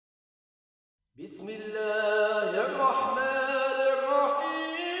بسم الله الرحمن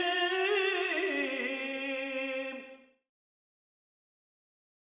الرحيم.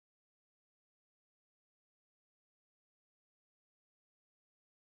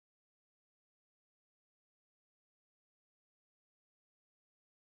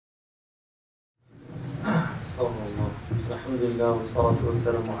 استغفر الله. الحمد لله والصلاة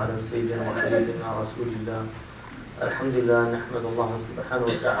والسلام على سيدنا وحبيبنا رسول الله. الحمد لله نحمد الله سبحانه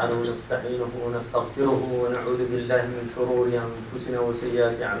وتعالى ونستعينه ونستغفره ونعوذ بالله من شرور أنفسنا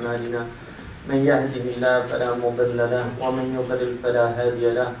وسيئات أعمالنا. من يهده الله فلا مضل له ومن يضلل فلا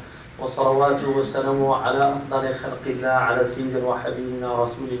هادي له. وصلواته وسلامه على أفضل خلق الله على سيدنا وحبيبنا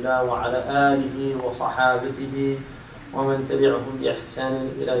رسول الله وعلى آله وصحابته ومن تبعهم بإحسان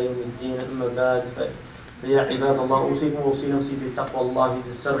إلى يوم الدين. أما بعد فيا عباد الله أوصيكم وأوصي نفسي بتقوى الله في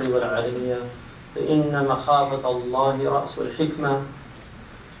السر والعلانية، فإن مخافة الله رأس الحكمة.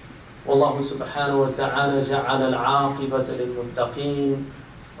 والله سبحانه وتعالى جعل العاقبة للمتقين.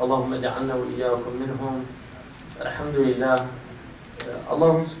 اللهم اجعلنا وإياكم منهم. الحمد لله.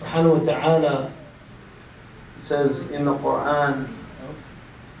 Allah subhanahu wa ta'ala says in the Quran,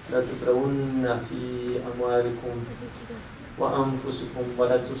 لا تبرون في أموالكم وأنفسكم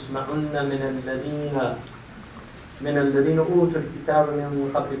ولا تسمعن من الذين أوتوا الكتاب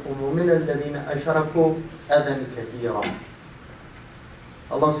من قبلكم ومن الذين أشركوا أذى كثيرا.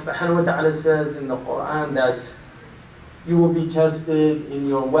 Allah subhanahu wa ta'ala says in the Quran that you will be tested in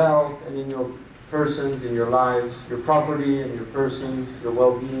your wealth and in your persons, in your lives, your property and your persons, your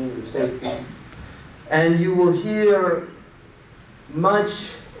well-being, your safety. And you will hear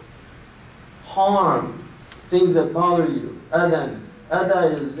much harm, things that bother you. Adhan.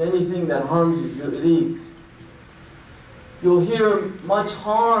 Adha is anything that harms you, yu'rik. You'll hear much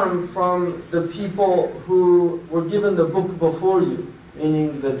harm from the people who were given the book before you,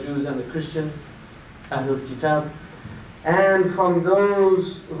 meaning the Jews and the Christians, Ahlul Kitab, and from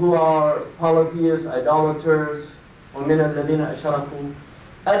those who are polytheists, idolaters, وَمِنَ الَّذِينَ أَشْرَكُوا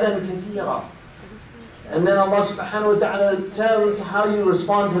أَذًا كَثِيرًا. And then Allah subhanahu wa ta'ala tells how you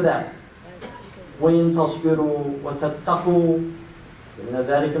respond to that. وَإِن تَصْبِرُوا وَتَتَّقُوا إِنَّ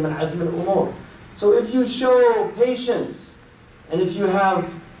ذَلِكَ مِنْ عَزْمِ الْأُمُورِ. So if you show patience, and if you have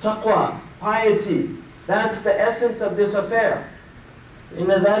taqwa, piety, that's the essence of this affair. إِنَّ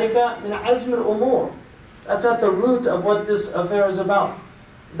ذَلِكَ مِنْ عَزْمِ الْأُمُورِ. That's at the root of what this affair is about.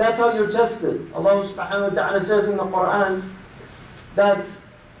 That's how you're tested. Allah subhanahu wa ta'ala says in the Quran that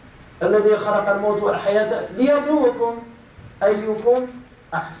الَّذِي خَلَقَ الْمَوْتَ وَالْحَيَاةَ لِيَبْلُوَكُمْ أَيُّكُمْ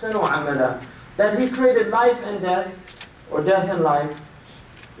أَحْسَنُ عَمَلًا. That He created life and death, or death and life,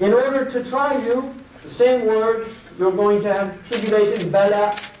 in order to try you. The same word, you're going to have tribulation,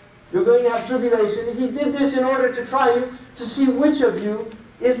 bala. You're going to have tribulation. He did this in order to try you, to see which of you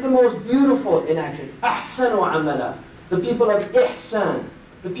is the most beautiful in action. Ahsanu amala. The people of ihsan.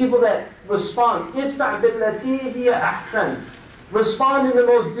 The people that respond. Idfa' billati hiya ahsan. Respond in the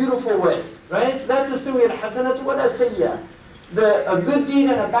most beautiful way. Right? La tastawi al-hasanatu wa la sayya. A good deed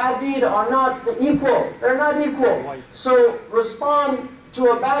and a bad deed are not equal. They're not equal. So respond to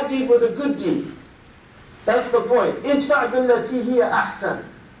a bad deed with a good deed. That's the point. Idfa' billati hiya ahsan.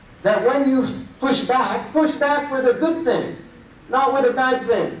 That when you push back with a good thing. Not with a bad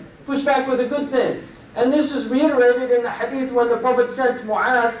thing. Push back with a good thing. And this is reiterated in the hadith when the Prophet sent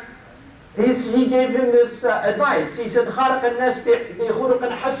Mu'adh. He gave him this advice. He said, خَلَقَ النَّاسِ بِخُلُقٍ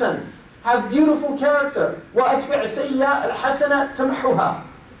حَسَنٍ. Have beautiful character. وَأَتْبِعْ سَيِّئَةَ الْحَسَنَةَ تَمْحُهَا.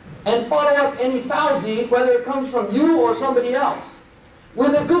 And follow up any foul deed, whether it comes from you or somebody else,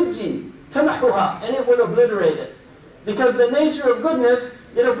 with a good deed. تَمْحُهَا. And it will obliterate it. Because the nature of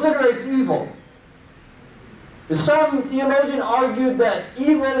goodness, it obliterates evil. Some theologian argued that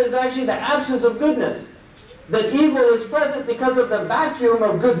evil is actually the absence of goodness. That evil is present because of the vacuum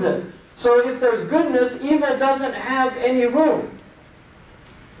of goodness. So if there's goodness, evil doesn't have any room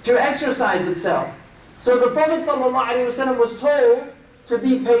to exercise itself. So the Prophet ﷺ was told to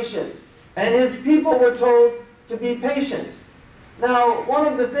be patient. And his people were told to be patient. Now, one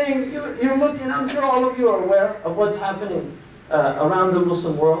of the things, you're looking, I'm sure all of you are aware of what's happening around the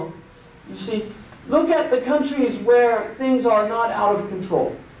Muslim world. You see, look at the countries where things are not out of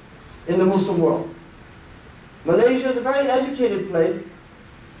control in the Muslim world. Malaysia is a very educated place.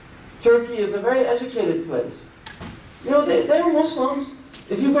 Turkey is a very educated place. You know, they're Muslims.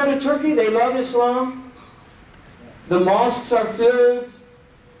 If you go to Turkey, they love Islam. The mosques are filled.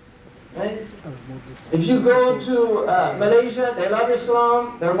 Right? If you go to Malaysia, they love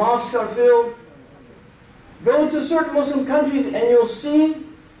Islam. Their mosques are filled. Go to certain Muslim countries and you'll see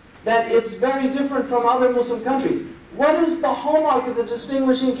that it's very different from other Muslim countries. What is the hallmark of the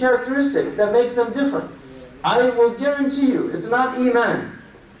distinguishing characteristic that makes them different? I will guarantee you, it's not Iman.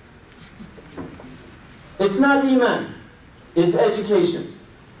 It's not Iman. It's education.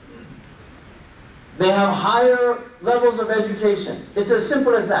 They have higher levels of education. It's as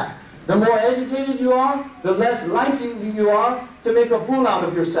simple as that. The more educated you are, the less likely you are to make a fool out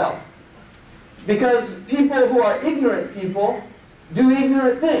of yourself. Because people who are ignorant people do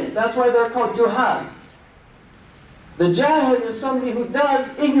ignorant things. That's why they're called juhal. The jahil is somebody who does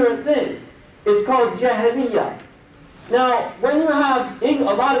ignorant things. It's called jahiliyah. Now, when you have a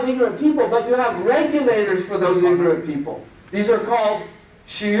lot of ignorant people, but you have regulators for those ignorant people, these are called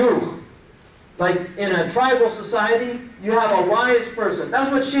shuyukh. Like in a tribal society, you have a wise person.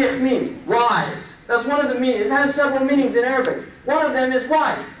 That's what sheikh means, wise. That's one of the meanings. It has several meanings in Arabic. One of them is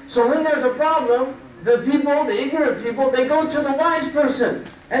wise. So when there's a problem, the people, the ignorant people, they go to the wise person.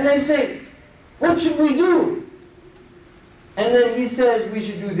 And they say, what should we do? And then he says, we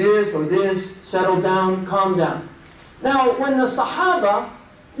should do this or this, settle down, calm down. Now, when the Sahaba,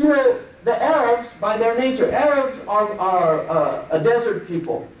 you know, the Arabs, by their nature, Arabs are a desert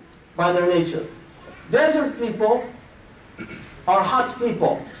people by their nature. Desert people are hot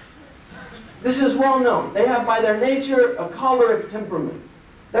people. This is well known. They have by their nature a choleric temperament.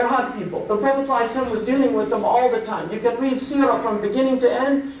 They're hot people. The Prophet ﷺ was dealing with them all the time. You can read seerah from beginning to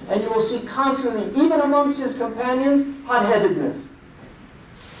end, and you will see constantly, even amongst his companions, hot-headedness.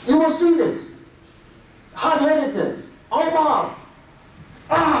 You will see this. Hot-headedness. Allah.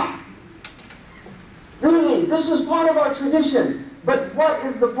 Ah! Really, this is part of our tradition. But what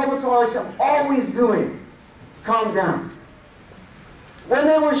is the Prophet ﷺ always doing? Calm down. When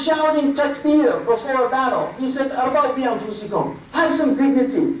they were shouting takbir before a battle, he said, "Arba'u bi anfusikum." Have some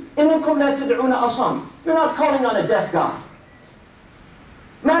dignity. "Innakum la tad'una asam." You're not calling on a deaf guy.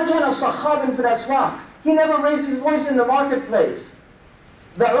 "Ma kana sakhaban fil aswaq." He never raised his voice in the marketplace.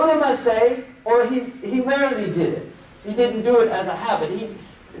 The ulama say, or he rarely did it. He didn't do it as a habit.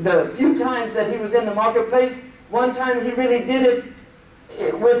 The few times that he was in the marketplace, one time he really did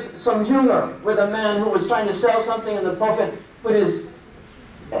it with some humor, with a man who was trying to sell something, and the Prophet put his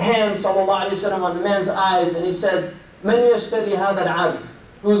hand, sallallahu alayhi wa sallam, on the man's eyes, and he said, "Man yashtari hadha al-abd?"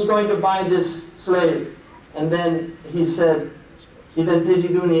 Who's going to buy this slave? And then he said, "Idha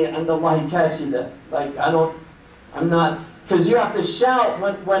tajiduni 'inda Allahi kasida." Like, I'm not, because you have to shout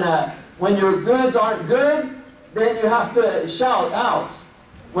when your goods aren't good, then you have to shout out.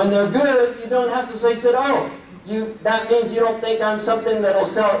 When they're good, you don't have to say, "Oh, that means you don't think I'm something that'll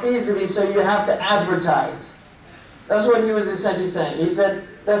sell easily, so you have to advertise." That's what he was essentially saying. He said,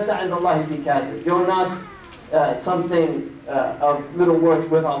 "Lasta 'inda Allahi bikazib." You're not something of little worth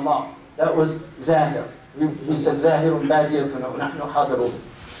with Allah. That was Zahir. He said, "Zahirun badiyatun wa nahnu hadirun."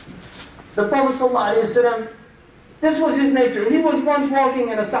 The Prophet ﷺ, this was his nature. He was once walking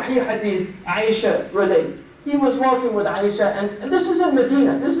in a Sahih Hadith, Aisha relates. He was walking with Aisha, and this is in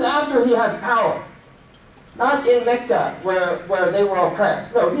Medina. This is after he has power. Not in Mecca, where they were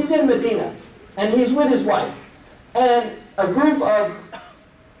oppressed. No, he's in Medina, and he's with his wife. And a group of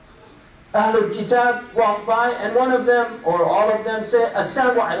Ahlul Kitab walked by, and one of them, or all of them, said,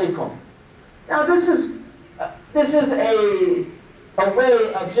 "Assalamu alaikum." Now this is a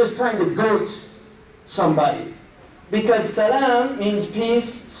way of just trying to goat somebody. Because salam means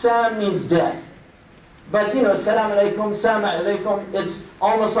peace, sam means death. But you know, salam alaikum, salam alaikum, it's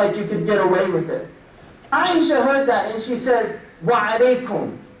almost like you could get away with it. Aisha heard that and she said, "Wa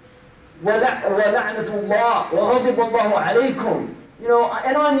alaikum, wa la'natullah, wa ghadibullahu alaikum." You know,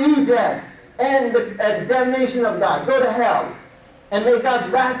 and on you, death, and the damnation of God. Go to hell, and may God's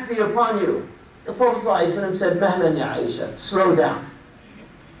wrath be upon you. The Prophet ﷺ said, "Mahlan ya Aisha, slow down.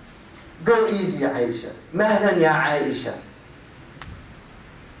 Go easy, Aisha. Mahlan ya Aisha."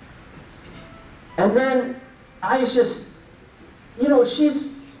 And then Aisha, you know,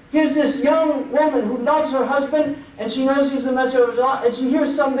 here's this young woman who loves her husband, and she knows he's the messenger of Allah, and she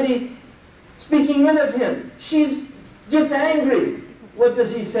hears somebody speaking ill of him. She gets angry. What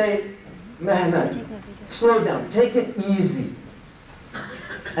does he say? "Mahlan, slow down, take it easy."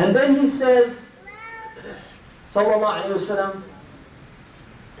 And then he says, sallallahu alayhi wa sallam,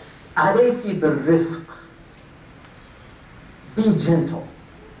 "Alayki bil-rifq." Be gentle.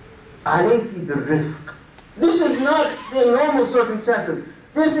 "Alayki bil-rifq." This is not in normal circumstances.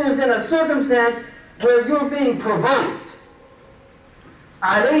 This is in a circumstance where you're being provoked.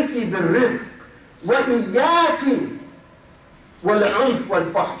 "Alayki bil-rifq wa iyaki wal-'unf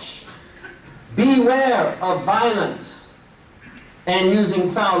wal-fahsh." Beware of violence and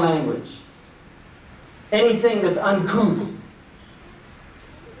using foul language. Anything that's uncouth.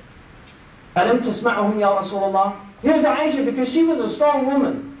 "Alam tasma'uhum ya Rasulullah?" Here's Aisha, because she was a strong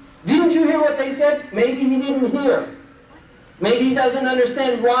woman. Didn't you hear what they said? Maybe he didn't hear. Maybe he doesn't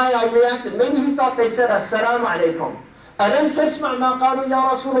understand why I reacted. Maybe he thought they said, Assalamu alaikum. ألم تسمع ما قالوا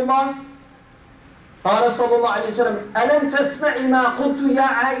يا رسول الله؟ قال صلى الله عليه وسلم ألم تسمع ما قلت يا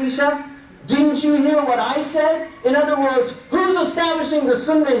عائشة? Didn't you hear what I said? In other words, who's establishing the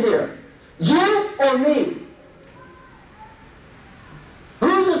sunnah here? You or me?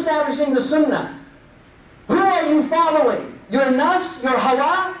 Who's establishing the sunnah? Who are you following? Your nafs, your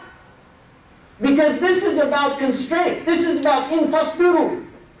hawa? Because this is about constraint. This is about in tasbiru.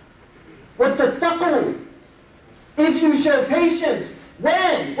 What tattaqu. If you show patience,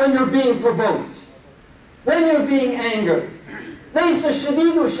 when you're being provoked, when you're being angered. لَيْسَ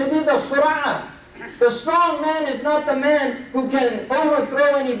الشَّدِيدُ شَدِيدَ الصُّرَعَةِ. The strong man is not the man who can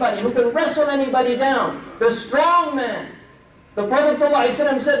overthrow anybody, who can wrestle anybody down. The strong man, the Prophet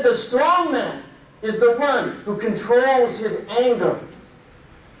ﷺ said, the strong man is the one who controls his anger.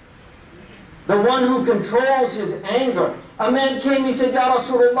 The one who controls his anger. A man came, he said, Ya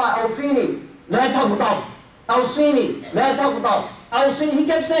Rasulullah, awfini, la taghdab. Awfini, la taghdab. Awfini. He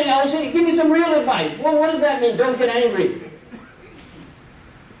kept saying, awfini, give me some real advice. Well, what does that mean? Don't get angry.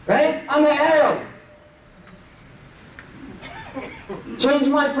 Right? I'm an Arab. Change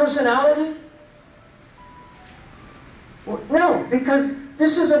my personality? Well, no, because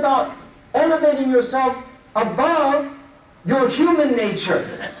this is about elevating yourself above your human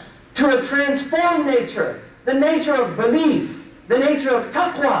nature to a transformed nature, the nature of belief, the nature of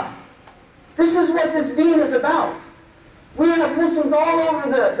taqwa. This is what this deen is about. We have Muslims all over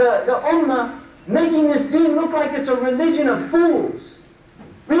the ummah making this deen look like it's a religion of fools.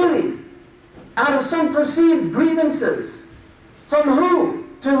 Really? Out of some perceived grievances. From who?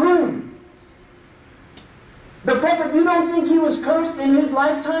 To whom? The Prophet, you don't think he was cursed in his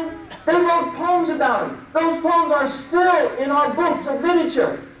lifetime? They wrote poems about him. Those poems are still in our books of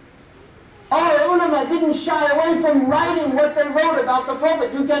literature. Our ulama didn't shy away from writing what they wrote about the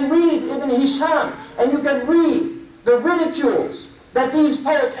Prophet. You can read Ibn Hisham, and you can read the ridicules that these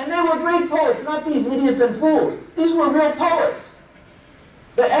poets, and they were great poets, not these idiots and fools. These were real poets.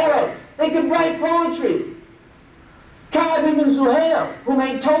 The Arab, they could write poetry. Ka'b ibn Zuhair, who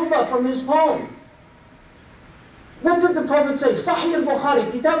made tawbah from his poem. What did the Prophet say? Sahih al-Bukhari,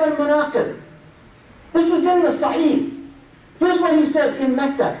 Kitab al-Manaqib. This is in the Sahih. Here's what he said in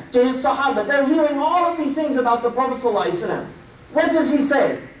Mecca to his Sahaba. They're hearing all of these things about the Prophet ﷺ. What does he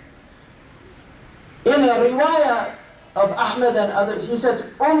say? In a riwayah of Ahmad and others, he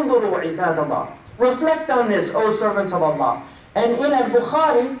says, Unduru ibadallah. Reflect on this, O servants of Allah. And in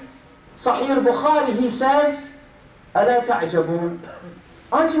al-Bukhari, Sahih al-Bukhari, he says, أَلَا تَعْجَبُونَ?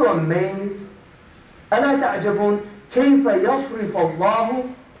 Aren't you amazed? أَلَا تَعْجَبُونَ كَيْفَ يَصْرِفَ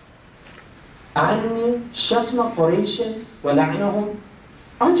اللَّهُ عَنِّي شَتْمَ قُرَيْشٍ وَلَعْنَهُمْ?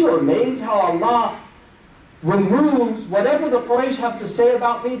 Aren't you amazed how Allah removes whatever the Quraysh have to say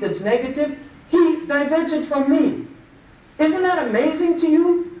about me that's negative? He diverts it from me. Isn't that amazing to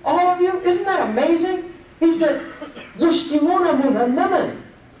you? All of you? Isn't that amazing? He said, يشتمون مذمما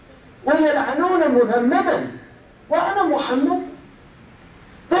ويلعنون مذمما وأنا محمد.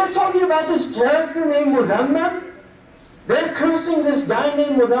 They're talking about this character named Muhammad. They're cursing this guy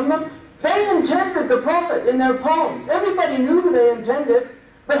named Muhammad. They intended the Prophet in their poems. Everybody knew they intended,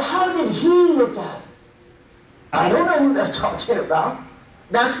 but how did he look at it? I don't know who they're talking about.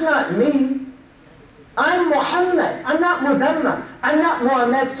 That's not me. I'm Muhammad. I'm not Muhammad. I'm not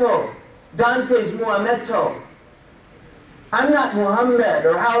Muhammedo. Dante's Muhammedo. I'm not Muhammad,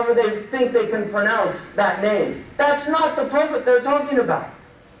 or however they think they can pronounce that name. That's not the Prophet they're talking about.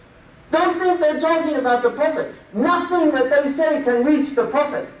 Don't think they're talking about the Prophet. Nothing that they say can reach the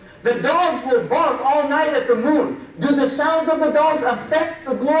Prophet. The dogs will bark all night at the moon. Do the sounds of the dogs affect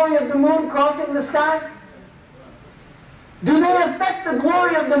the glory of the moon crossing the sky? Do they affect the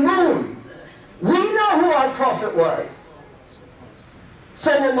glory of the moon? We know who our Prophet was.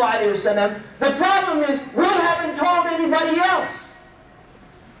 Sallallahu Alaihi Wasallam. The problem is we haven't told anybody else.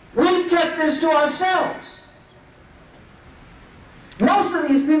 We've kept this to ourselves. Most of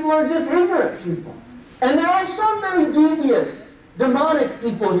these people are just ignorant people. And there are some very devious, demonic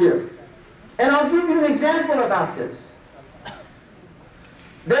people here. And I'll give you an example about this.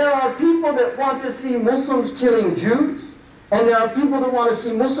 There are people that want to see Muslims killing Jews, and there are people that want to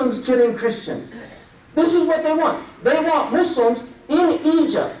see Muslims killing Christians. This is what they want. They want Muslims in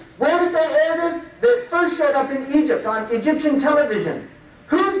Egypt. Where did they air this? They first showed up in Egypt on Egyptian television.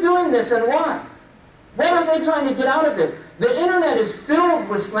 Who's doing this and why? What are they trying to get out of this? The internet is filled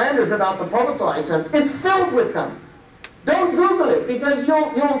with slanders about the Prophet ﷺ. It's filled with them. Don't Google it because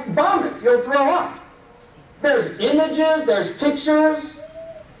you'll vomit, you'll throw up. There's images, there's pictures,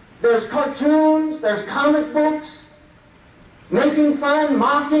 there's cartoons, there's comic books, making fun,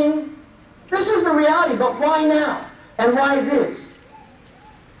 mocking. This is the reality, but why now? And why this?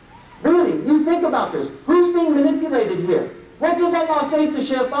 Really, you think about this. Who's being manipulated here? What does Allah say to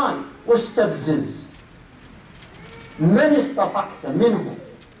shaitan? وَاسْتَفْزِزْ مَنِ اسْتَطَعْتَ مِنْهُ.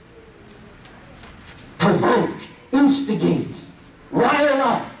 Provoke, instigate, rile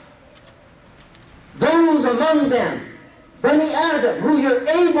up those among them, Bani Adam, who you're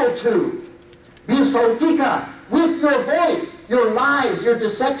able to, بِصَوْتِكَ, with your voice, your lies, your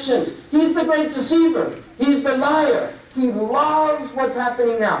deceptions. He's the great deceiver. He's the liar. He loves what's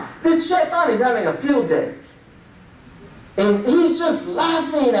happening now. This shaitan is having a field day. And he's just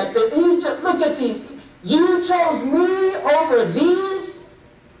laughing at look at these. You chose me over these?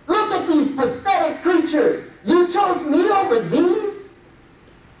 Look at these pathetic creatures. You chose me over these?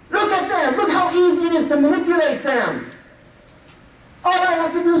 Look at them. Look how easy it is to manipulate them. All I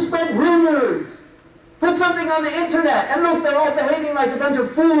have to do is spread rumors. Put something on the internet, and look, they're all behaving like a bunch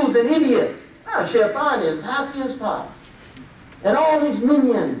of fools and idiots. Now, shaitan is happy as pie. And all his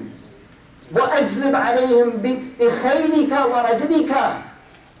minions. وَأَجْلِبْ عَلَيْهِمْ بِخَيْلِكَ وَرَجْلِكَ.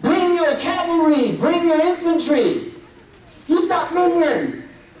 Bring your cavalry, bring your infantry. He's got minions.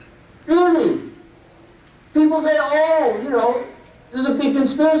 Really. People say, oh, there's a big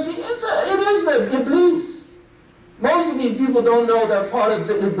conspiracy. It is the Iblis. Most of these people don't know they're part of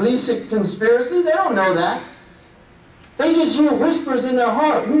the Iblisic conspiracy. They don't know that. They just hear whispers in their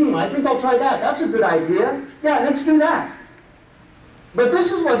heart. I think I'll try that. That's a good idea. Yeah, let's do that. But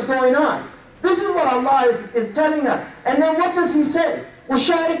this is what's going on. This is what Allah is telling us. And then what does He say?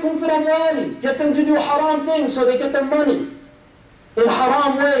 وَشَارِكُمْ فِي الْأَمْوَالِ. Get them to do haram things so they get their money. In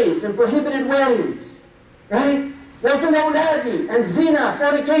haram ways, in prohibited ways. Right? وَفِي الْأَوْلَادِ. And zina,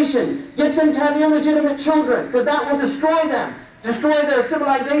 fornication. Get them to have illegitimate children, because that will destroy them. Destroy their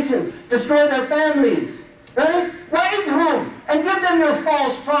civilization. Destroy their families. Right? وَإِذْهُمْ. And give them your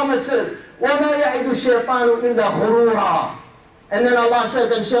false promises. وَمَا يَعِدُ الشَّيْطَانُ إِلَّا غُرُورًا. And then Allah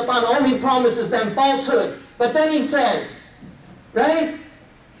says, and shaitan only promises them falsehood. But then He says, right?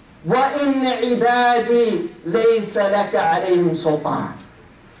 وَإِنَّ عِبَادِي لَيْسَ لَكَ عَلَيْهِمْ سُلْطَانٌ.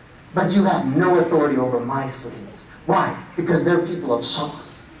 But you have no authority over my slaves. Why? Because they're people of sabr.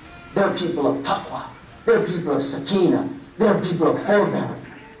 They're people of taqwa. They're people of sakina. They're people of forbearance.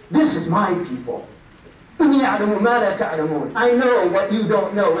 This is my people. I know what you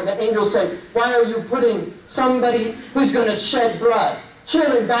don't know. When the angel said, why are you putting somebody who's going to shed blood?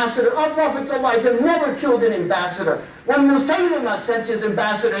 Kill ambassador. Our Prophet ﷺ never killed an ambassador. When Musaylima sent his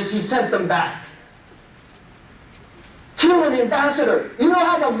ambassadors, he sent them back. Kill an ambassador. You know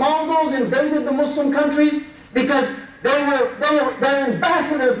how the Mongols invaded the Muslim countries? Because their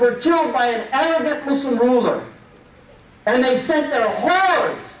ambassadors were killed by an arrogant Muslim ruler. And they sent their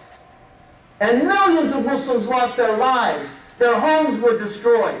hordes. And millions of Muslims lost their lives. Their homes were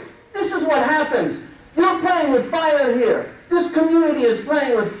destroyed. This is what happens. You're playing with fire here. This community is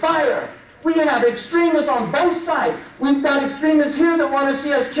playing with fire. We have extremists on both sides. We've got extremists here that want to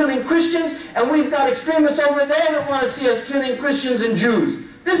see us killing Christians, and we've got extremists over there that want to see us killing Christians and Jews.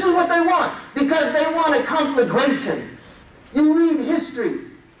 This is what they want, because they want a conflagration. You read history.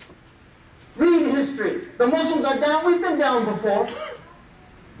 Read history. The Muslims are down. We've been down before.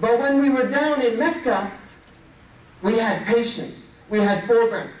 But when we were down in Mecca, we had patience. We had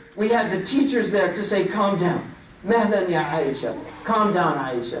forbearance. We had the teachers there to say, calm down. Mahlan ya Aisha. Calm down,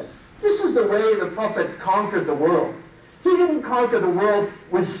 Aisha. This is the way the Prophet conquered the world. He didn't conquer the world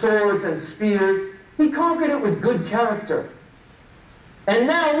with swords and spears. He conquered it with good character. And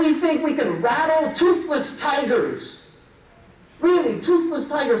now we think we can rattle toothless tigers. Really, toothless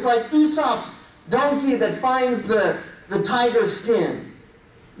tigers, like Aesop's donkey that finds the tiger's skin.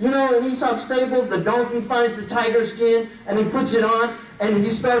 You know, in Aesop's fables, the donkey finds the tiger skin, and he puts it on, and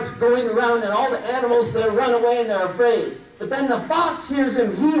he starts going around, and all the animals there run away, and they're afraid. But then the fox hears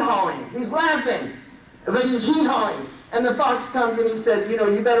him hee-hawing. He's laughing, but he's hee-hawing. And the fox comes, and he says,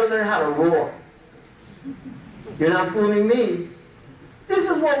 you better learn how to roar. You're not fooling me. This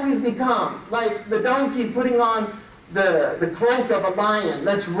is what we've become, like the donkey putting on the cloak of a lion.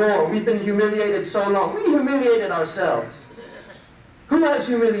 Let's roar. We've been humiliated so long. We humiliated ourselves. Who has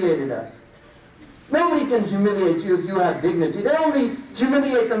humiliated us? Nobody can humiliate you if you have dignity. They only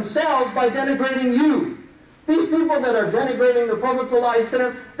humiliate themselves by denigrating you. These people that are denigrating the Prophet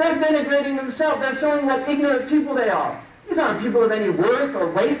ﷺ, they're denigrating themselves. They're showing what ignorant people they are. These aren't people of any worth or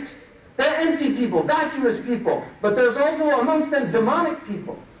weight. They're empty people, vacuous people. But there's also amongst them demonic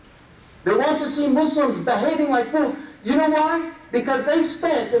people. They want to see Muslims behaving like fools. You know why? Because they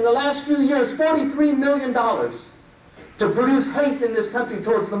spent in the last few years $43 million to produce hate in this country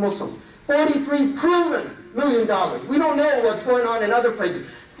towards the Muslims. $43 proven million. We don't know what's going on in other places.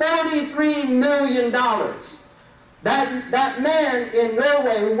 $43 million. That man in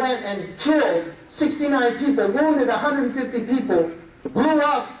Norway who went and killed 69 people, wounded 150 people, blew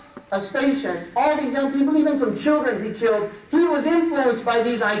up a station, all these young people, even some children he killed, he was influenced by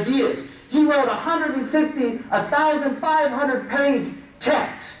these ideas. He wrote 1,500 page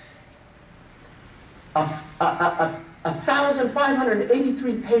text.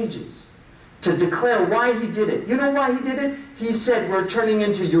 1,583 pages to declare why he did it. You know why he did it? He said, we're turning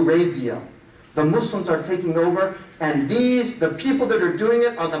into Eurasia. The Muslims are taking over, and the people that are doing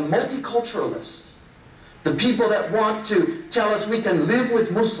it are the multiculturalists. The people that want to tell us we can live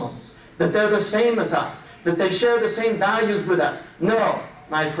with Muslims, that they're the same as us, that they share the same values with us. No,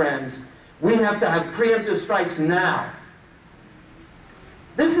 my friends, we have to have preemptive strikes now.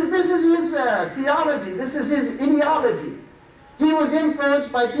 This is his theology. This is his ideology. He was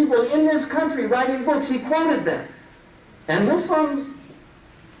influenced by people in this country writing books. He quoted them. And Muslims,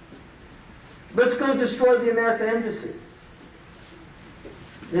 let's go destroy the American embassy.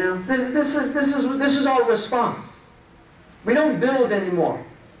 You know, this is our response. We don't build anymore.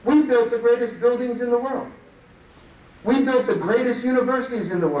 We built the greatest buildings in the world. We built the greatest universities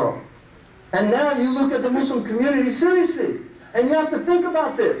in the world. And now you look at the Muslim community seriously. And you have to think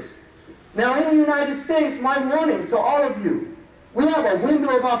about this. Now in the United States, my warning to all of you, we have a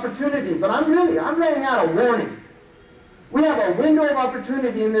window of opportunity, but I'm laying out a warning. We have a window of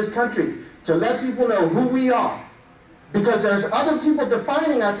opportunity in this country to let people know who we are. Because there's other people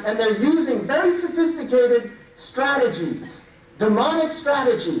defining us, and they're using very sophisticated strategies, demonic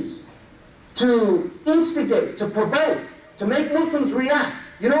strategies, to instigate, to provoke, to make Muslims react.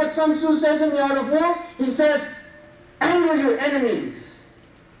 You know what Sun Tzu says in The Art of War? He says, anger your enemies.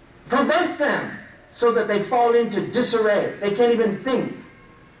 Provoke them so that they fall into disarray. They can't even think.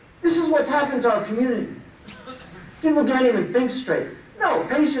 This is what's happened to our community. People can't even think straight. No,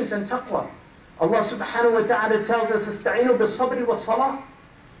 patience and taqwa. Allah subhanahu wa ta'ala tells us, "Ista'inu bis-sabri was-salah."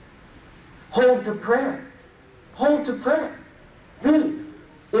 Hold to prayer. Hold to prayer. Really.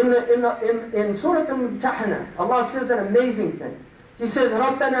 In Surah Al-Mumtahana, Allah says an amazing thing. He says,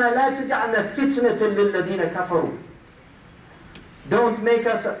 رَبَّنَا لَا تَجْعَلْنَا فِتْنَةً لِلَّذِينَ كَفَرُوا. Don't make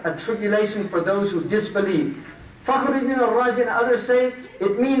us a tribulation for those who disbelieve. Fakhruddin al-Razi and others say,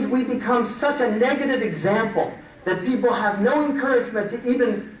 it means we become such a negative example that people have no encouragement to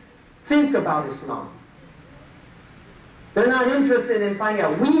even think about Islam. They're not interested in finding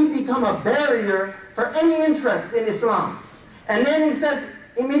out. We become a barrier for any interest in Islam. And then he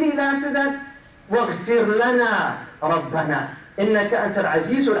says, immediately after that, وَاغْفِرْ لَنَا رَبَّنَا إِنَّكَ أَنْتَ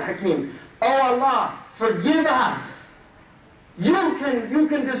الْعَزِيزُ الْحَكِيمُ. Oh Allah, forgive us. You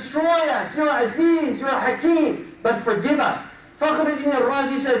can destroy us. You're Aziz, you're Hakim, but forgive us. Fakhruddin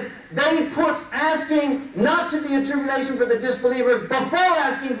al-Razi says, they put asking not to be a tribulation for the disbelievers before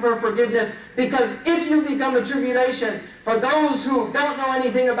asking for forgiveness, because if you become a tribulation for those who don't know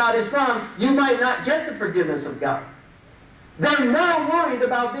anything about Islam, you might not get the forgiveness of God. They're more worried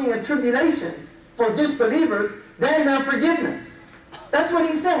about being a tribulation for disbelievers than their forgiveness. That's what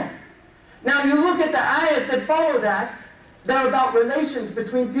he said. Now you look at the ayahs that follow that, they're about relations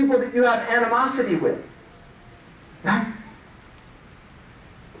between people that you have animosity with. Right?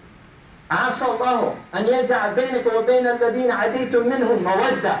 عَسَى اللَّهُ أَنْ يَجْعَلْ بَيْنَكَ وَبَيْنَ الَّذِينَ عَدَيْتُم مِّنْهُمْ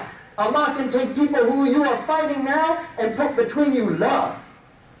مَوَدَّةً. Allah can take people who you are fighting now and put between you love.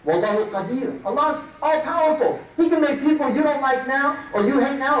 وَاللَّهُ قَدِيرٌ. Allah's all-powerful. He can make people you don't like now, or you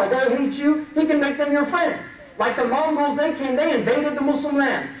hate now, or they hate you. He can make them your friends. Like the Mongols, they invaded the Muslim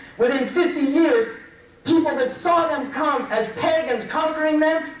land. Within 50 years, people that saw them come as pagans conquering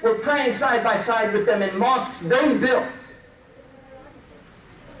them were praying side by side with them in mosques they built.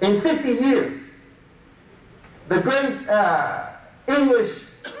 In 50 years. The great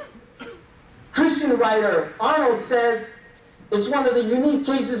English Christian writer Arnold says it's one of the unique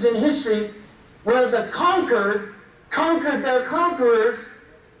cases in history where the conquered conquered their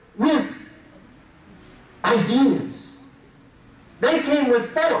conquerors with ideas. They came with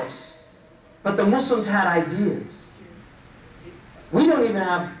force, but the Muslims had ideas. We don't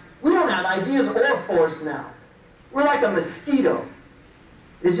have ideas or force now. We're like a mosquito.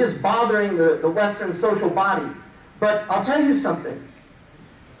 It's just bothering the Western social body. But I'll tell you something.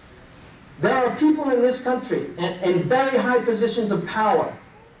 There are people in this country in very high positions of power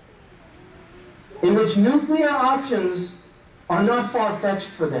in which nuclear options are not far-fetched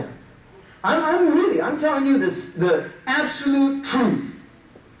for them. I'm telling you this, the absolute truth.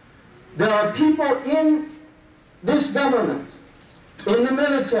 There are people in this government, in the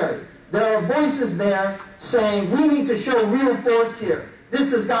military, there are voices there saying, we need to show real force here.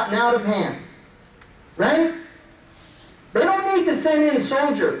 This has gotten out of hand. Right? They don't need to send in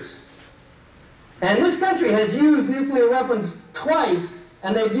soldiers. And this country has used nuclear weapons twice,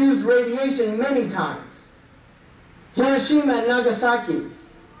 and they've used radiation many times. Hiroshima and Nagasaki.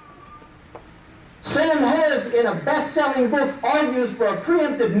 Sam Harris, in a best-selling book, argues for a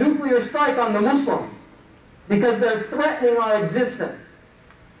preemptive nuclear strike on the Muslims because they're threatening our existence.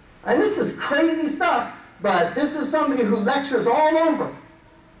 And this is crazy stuff, but this is somebody who lectures all over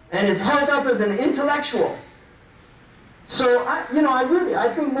and is held up as an intellectual. So, I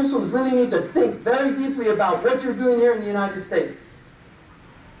think Muslims really need to think very deeply about what you're doing here in the United States.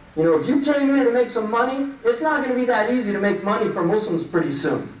 You know, if you came here to make some money, it's not going to be that easy to make money for Muslims pretty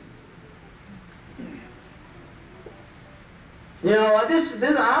soon. You know,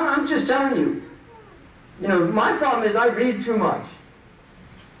 I'm just telling you. You know, my problem is I read too much.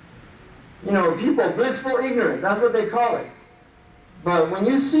 You know, people, blissful ignorance, that's what they call it. But when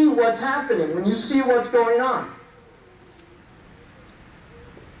you see what's happening, when you see what's going on,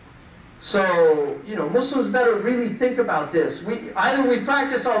 so, you know, Muslims better really think about this. Either we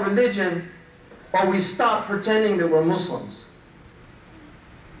practice our religion or we stop pretending that we're Muslims.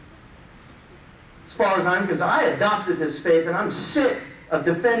 As far as I'm concerned, I adopted this faith and I'm sick of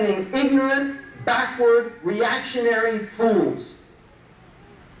defending ignorant, backward, reactionary fools.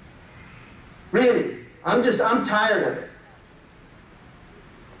 Really, I'm tired of it.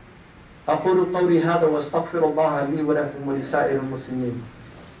 أقول قولي هذا وأستغفر الله لي ولكم ولسائر المسلمين.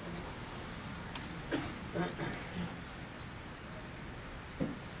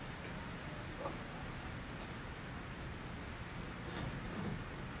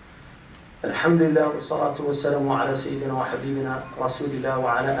 الحمد لله والصلاة والسلام على سيدنا وحبيبنا رسول الله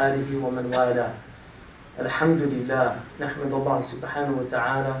وعلى آله ومن والاه. الحمد لله نحمد الله سبحانه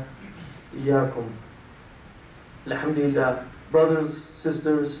وتعالى إياكم. الحمد لله. Brothers,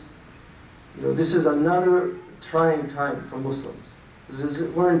 sisters, you know, this is another trying time for Muslims.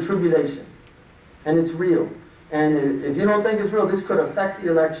 We're in tribulation, and it's real. And if you don't think it's real, this could affect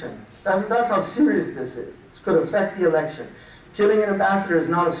the election. That's how serious this is. This could affect the election. Killing an ambassador is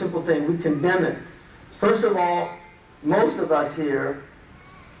not a simple thing. We condemn it. First of all, most of us here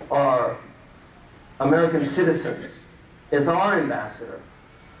are American citizens. It's our ambassador.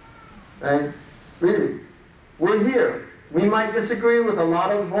 Right? Really. We're here. We might disagree with a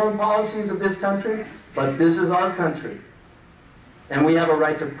lot of foreign policies of this country, but this is our country. And we have a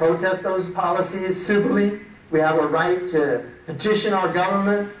right to protest those policies civilly. We have a right to petition our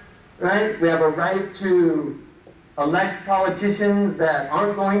government, right? We have a right to elect politicians that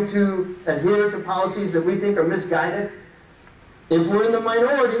aren't going to adhere to policies that we think are misguided. If we're in the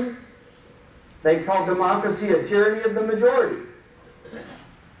minority, they call democracy a tyranny of the majority.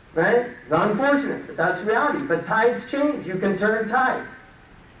 Right? It's unfortunate, but that's reality. But tides change. You can turn tides.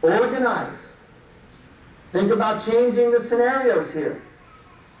 Organize. Think about changing the scenarios here.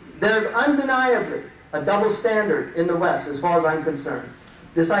 There's undeniably a double standard in the West, as far as I'm concerned.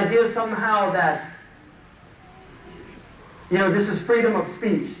 This idea somehow that, you know, this is freedom of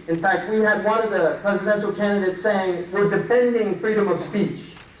speech. In fact, we had one of the presidential candidates saying, we're defending freedom of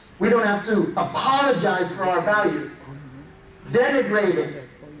speech. We don't have to apologize for our values. Denigrating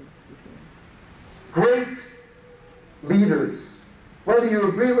great leaders, whether you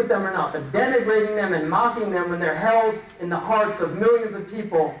agree with them or not, but denigrating them and mocking them when they're held in the hearts of millions of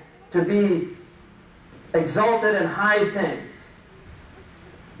people to be exalted in high things.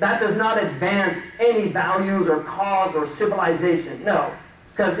 That does not advance any values or cause or civilization. No.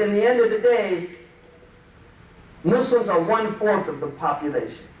 Because in the end of the day, Muslims are 1/4 of the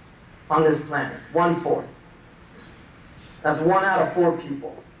population on this planet. 1/4. That's 1 out of 4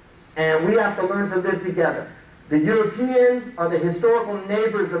 people. And we have to learn to live together. The Europeans are the historical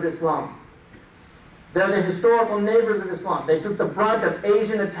neighbors of Islam. They're the historical neighbors of Islam. They took the brunt of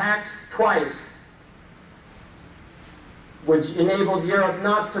Asian attacks twice, which enabled Europe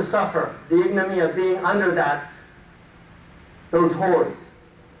not to suffer the ignominy of being under those hordes.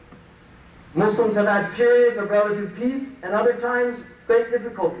 Muslims have had periods of relative peace and other times great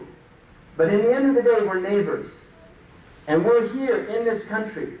difficulty. But in the end of the day, we're neighbors. And we're here in this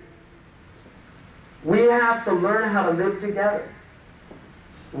country. We have to learn how to live together.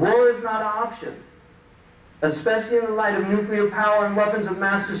 War is not an option, especially in the light of nuclear power and weapons of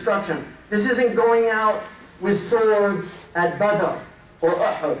mass destruction. This isn't going out with swords at Badr or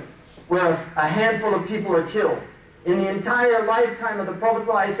Uhud, where a handful of people are killed. In the entire lifetime of the Prophet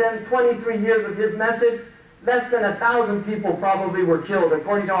ﷺ, 23 years of his message, less than 1,000 people probably were killed,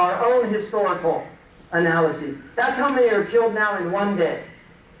 according to our own historical analyses. That's how many are killed now in one day.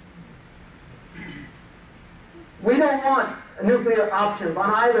 We don't want nuclear options on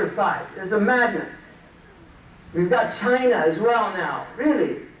either side. It's a madness. We've got China as well now.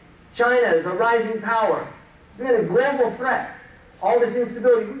 Really. China is a rising power. It's been a global threat. All this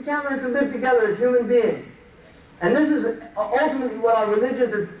instability. We can't learn to live together as human beings. And this is ultimately what our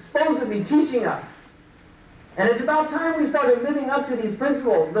religions are supposed to be teaching us. And it's about time we started living up to these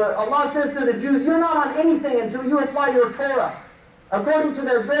principles. Allah says to the Jews, you're not on anything until you apply your Torah. According to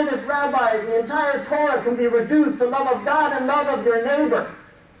their greatest rabbi, the entire Torah can be reduced to love of God and love of your neighbor.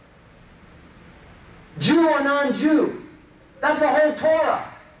 Jew or non-Jew. That's the whole Torah.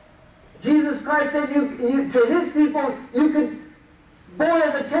 Jesus Christ said to his people, you could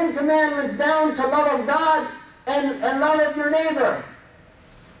boil the 10 Commandments down to love of God and love of your neighbor.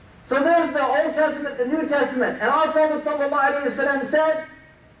 So there's the Old Testament, the New Testament. And our Prophet ﷺ said,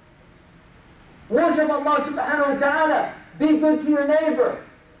 worship Allah subhanahu wa ta'ala. Be good to your neighbor.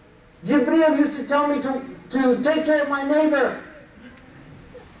 Jibreel used to tell me to take care of my neighbor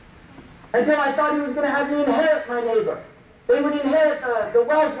until I thought he was going to have me inherit my neighbor. They would inherit the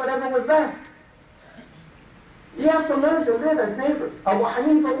wealth, whatever was left. You have to learn to live as neighbors. Abu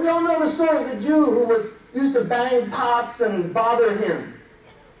Hanifa, we all know the story of the Jew who used to bang pots and bother him.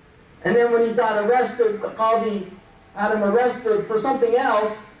 And then when he got arrested, the Qadi had him arrested for something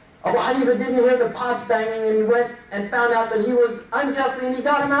else. Abu Hanifa didn't hear the pots banging, and he went and found out that he was unjustly, and he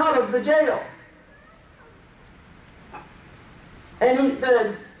got him out of the jail. And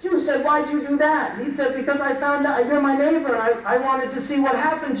the Jew said, why'd you do that? He said, because I found out you're my neighbor, and I wanted to see what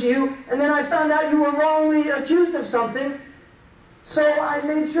happened to you, and then I found out you were wrongly accused of something, so I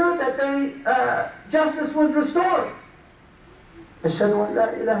made sure that justice was restored. Ashhadu an la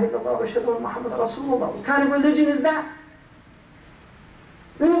ilaha illallah wa ashhadu anna Muhammadan Rasulullah. What kind of religion is that?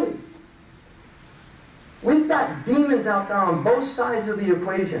 Really? We've got demons out there on both sides of the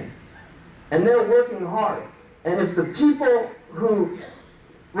equation, and they're working hard. And if the people who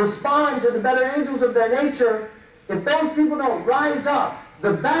respond to the better angels of their nature, if those people don't rise up,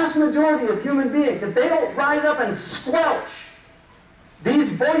 the vast majority of human beings, if they don't rise up and squelch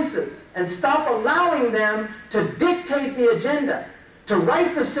these voices and stop allowing them to dictate the agenda, to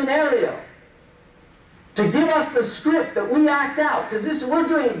write the scenario, to give us the script that we act out, because we're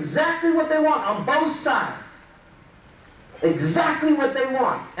doing exactly what they want on both sides. Exactly what they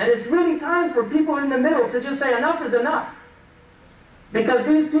want. And it's really time for people in the middle to just say enough is enough. Because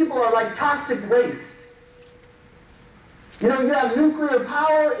these people are like toxic waste. You know, you have nuclear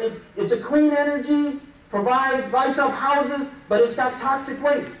power, it's a clean energy, lights up houses, but it's got toxic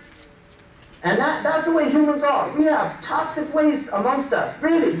waste. And that's the way humans are. We have toxic waste amongst us,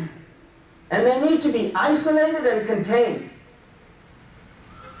 really. And they need to be isolated and contained.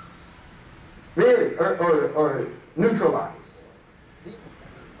 Really, or neutralized.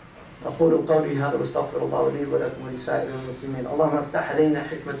 أقول قولي هذا واستغفر الله لي ولكم ولسائر المسلمين. اللهم افتح علينا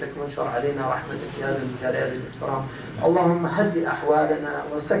حكمتك وانشر علينا رحمتك يا ذا الجلال والإكرام. اللهم هدِ أحوالنا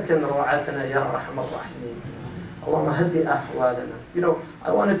وسكن روعاتنا يا أرحم الراحمين. اللهم هدِ أحوالنا. You know,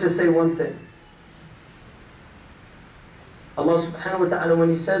 I wanted to say one thing. Allah subhanahu wa ta'ala, when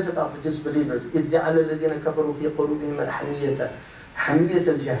He says about the disbelievers, إِذْ جَعَلَ الَّذِينَ كَفَرُوا فِي قُلُوبِهِمْ الْحَمِيَّةَ حَمِيَّةَ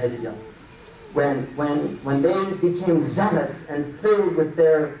الْجَاهِلِيَّةِ. When they became zealous and filled with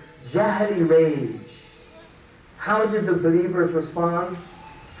their Jahili rage, how did the believers respond?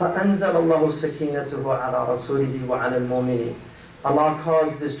 فَأَنزَلَ اللَّهُ سَكِينَتُهُ عَلَى رَسُولِهِ وَعَلَى الْمُؤْمِنِينَ. Allah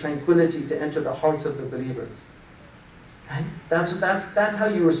caused this tranquility to enter the hearts of the believers. Right? That's how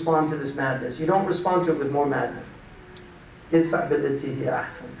you respond to this madness. You don't respond to it with more madness. ادفع بالتي هي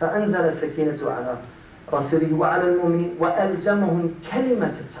أحسن. فأنزل سكينته على رسوله وعلى المؤمنين وألزمهم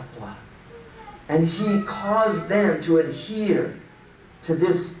كلمة التقوى. And He caused them to adhere to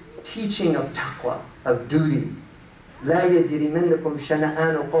this teaching of taqwa, of duty. لا يجرمنكم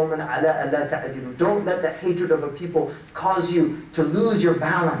شنآن قوم على ألا تعدلوا. Don't let the hatred of a people cause you to lose your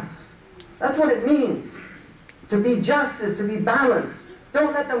balance. That's what it means. To be just is to be balanced.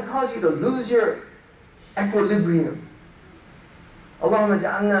 Don't let them cause you to lose your equilibrium. اللهم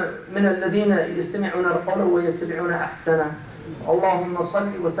اجعلنا من الذين يستمعون القول ويتبعون أحسنه. اللهم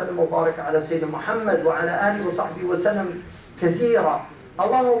صل وسلم وبارك على سيدنا محمد وعلى آله وصحبه وسلم كثيرا.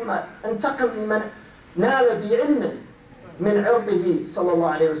 اللهم انتقم لمن نال بعلم من عرضه صلى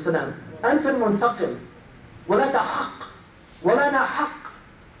الله عليه وسلم. أنت المنتقم ولك حق ولنا حق.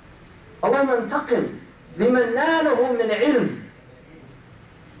 اللهم انتقم لمن ناله من علم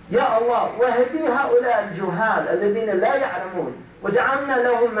يا الله، وهدي هؤلاء الجهال الذين لا يعلمون وجعلنا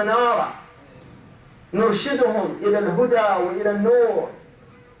لهم منارا نرشدهم إلى الهدى وإلى النور.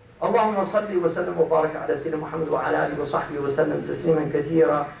 اللهم صل وسلم وبارك على سيدنا محمد وعلى آله وصحبه وسلم تسليما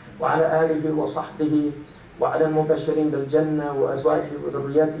كثيرا وعلى آله وصحبه وعلى المبشرين بالجنة وأزواجه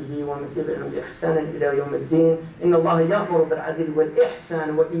وذريته ومن تبعهم بإحسان إلى يوم الدين. إن الله يأمر بالعدل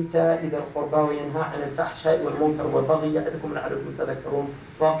والإحسان وإيتاء ذي القربى وينهى عن الفحشاء والمنكر والبغي يعظكم لعلكم تذكرون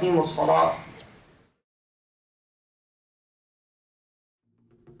وأقيموا الصلاة.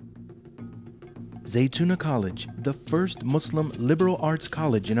 Zaytuna College, the first Muslim liberal arts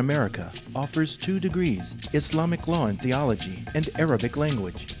college in America, offers 2 degrees, Islamic law and theology, and Arabic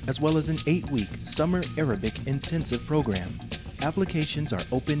language, as well as an 8-week summer Arabic intensive program. Applications are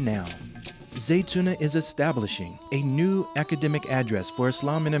open now. Zaytuna is establishing a new academic address for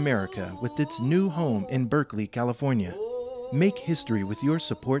Islam in America with its new home in Berkeley, California. Make history with your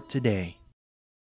support today.